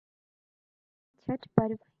छठ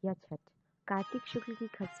पर्व या छठ कार्तिक शुक्ल की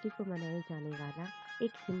खष्टी को मनाया जाने वाला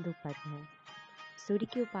एक हिंदू पर्व है। सूर्य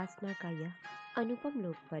की उपासना का यह अनुपम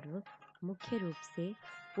लोक पर्व मुख्य रूप से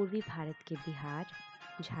पूर्वी भारत के बिहार,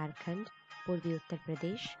 झारखंड, पूर्वी उत्तर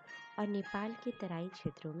प्रदेश और नेपाल के तराई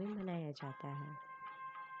क्षेत्रों में मनाया जाता है।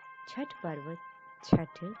 छठ पर्व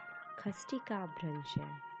छठ खष्टी का अपभ्रंश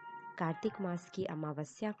है। कार्तिक मास की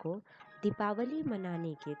अमावस्या को दीपावली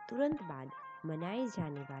मनाने के तुरंत बाद मनाए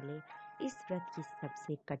जाने वाले इस व्रत की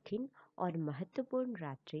सबसे कठिन और महत्वपूर्ण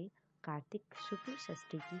रात्रि कार्तिक शुक्ल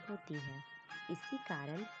षष्ठी की होती है। इसी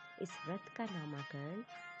कारण इस व्रत का नामकरण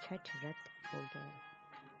छठ व्रत हो गया।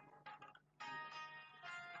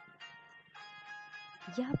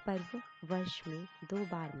 यह पर्व वर्ष में 2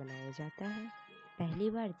 बार मनाया जाता है, पहली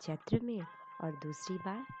बार चैत्र में और दूसरी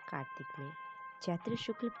बार कार्तिक में। चैत्र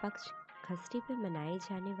शुक्ल पक्ष खष्टी पर मनाए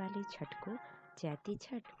जाने वाले छठ को चैती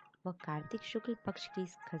छठ व कार्तिक शुक्ल पक्ष की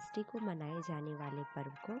खष्टी को मनाए जाने वाले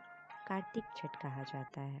पर्व को कार्तिक छठ कहा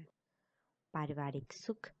जाता है। पारिवारिक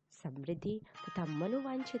सुख, समृद्धि तथा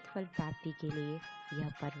मनोवांछित फल प्राप्ति के लिए यह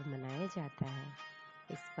पर्व मनाया जाता है।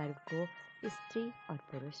 इस पर्व को स्त्री और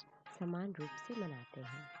पुरुष समान रूप से मनाते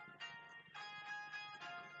हैं।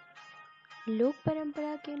 लोक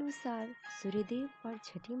परंपरा के अनुसार सूर्यदेव और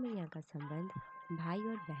छठी मैया का संबंध भाई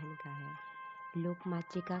और बहन का है। लोक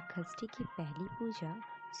मातृका खष्टी की पहली पूजा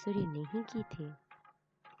सूर्य ने ही की थी।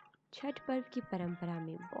 छठ पर्व की परंपरा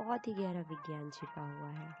में बहुत ही गहरा विज्ञान छिपा हुआ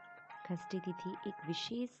है। खष्टी तिथि एक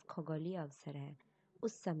विशेष खगोलीय अवसर है।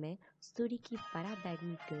 उस समय सूर्य की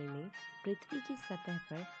पराबैंगनी किरणें पृथ्वी की सतह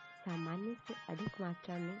पर सामान्य से अधिक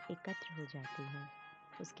मात्रा में एकत्र हो जाती हैं।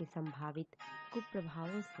 उसके संभावित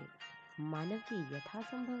कुप्रभावों से मानव की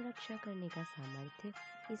यथासंभव रक्षा करने का सामर्थ्य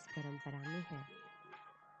इस परंपरा में है।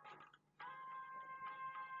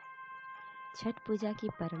 छठ पूजा की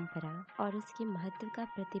परंपरा और उसके महत्व का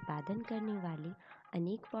प्रतिपादन करने वाली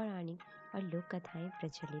अनेक पौराणिक और लोक कथाएं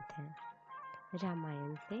प्रचलित हैं।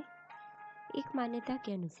 रामायण से एक मान्यता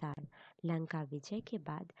के अनुसार लंका विजय के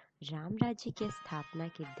बाद राम राज्य की स्थापना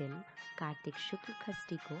के दिन कार्तिक शुक्ल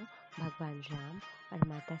षष्ठी को भगवान राम और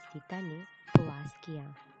माता सीता ने उपवास किया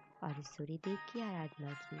और सूर्यदेव की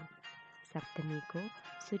आराधना की। सप्तमी को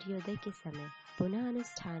सूर्योदय के समय पुनः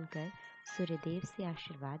अनुष्ठान कर सूर्यदेव से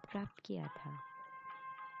आशीर्वाद प्राप्त किया था।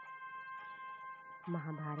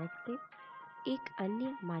 महाभारत से एक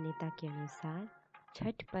अन्य मान्यता के अनुसार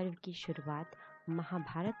छठ पर्व की शुरुआत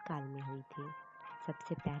महाभारत काल में हुई थी।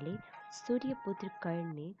 सबसे पहले सूर्यपुत्र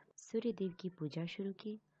कर्ण ने सूर्यदेव की पूजा शुरू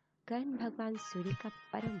की। कर्ण भगवान सूर्य का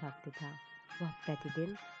परम भक्त था। वह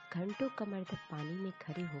प्रतिदिन घंटों कमर तक पानी में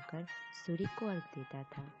खड़े होकर सूर्य को अर्घ देता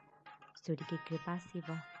था। सूर्य की कृपा से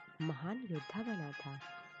वह महान योद्धा बना था।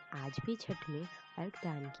 आज भी छठ में अर्घ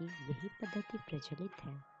दान की यही पद्धति प्रचलित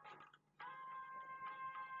है।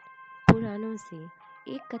 पुराणों से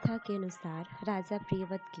एक कथा के अनुसार राजा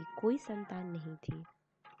प्रियव्रत की कोई संतान नहीं थी।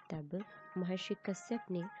 तब महर्षि कश्यप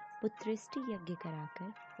ने पुत्रष्टि यज्ञ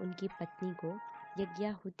कराकर उनकी पत्नी को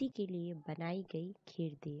यज्ञाहुति के लिए बनाई गई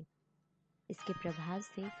खीर दी। इसके प्रभाव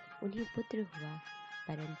से उन्हें पुत्र हुआ,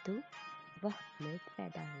 परंतु वह मृत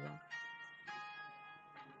पैदा हुआ।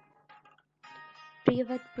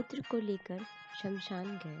 प्रियव्रत पुत्र को लेकर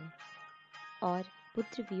शमशान गए और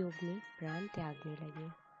पुत्र वियोग में प्राण त्यागने लगे।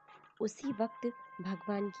 उसी वक्त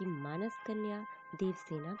भगवान की मानस कन्या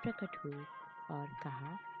देवसेना प्रकट हुई और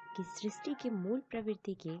कहा कि सृष्टि के मूल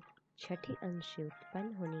प्रवृत्ति के छठे अंश से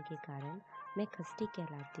उत्पन्न होने के कारण मैं खष्टी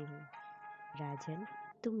कहलाती हूँ। राजन,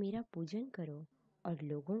 तुम मेरा पूजन करो और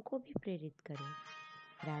लोगों को भी प्रेरित करो।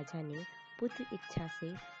 राजा ने पुत्र इच्छा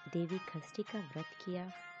से देवी खष्टी का व्रत किया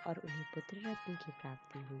और उन्हें पुत्र रत्न की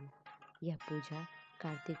प्राप्ति हुई। यह पूजा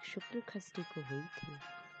कार्तिक शुक्ल षष्ठी को हुई थी।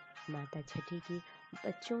 माता छठी की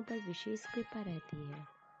बच्चों पर विशेष कृपा रहती है।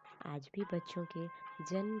 आज भी बच्चों के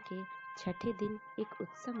जन्म के छठे दिन एक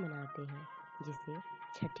उत्सव मनाते हैं जिसे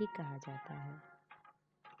छठी कहा जाता है।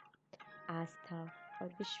 आस्था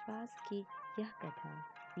और विश्वास की यह कथा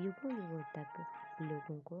युगों युगों तक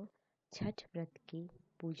लोगों को छठ व्रत की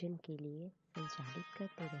पूजन के लिए संचालित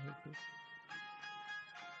करते रहेगी।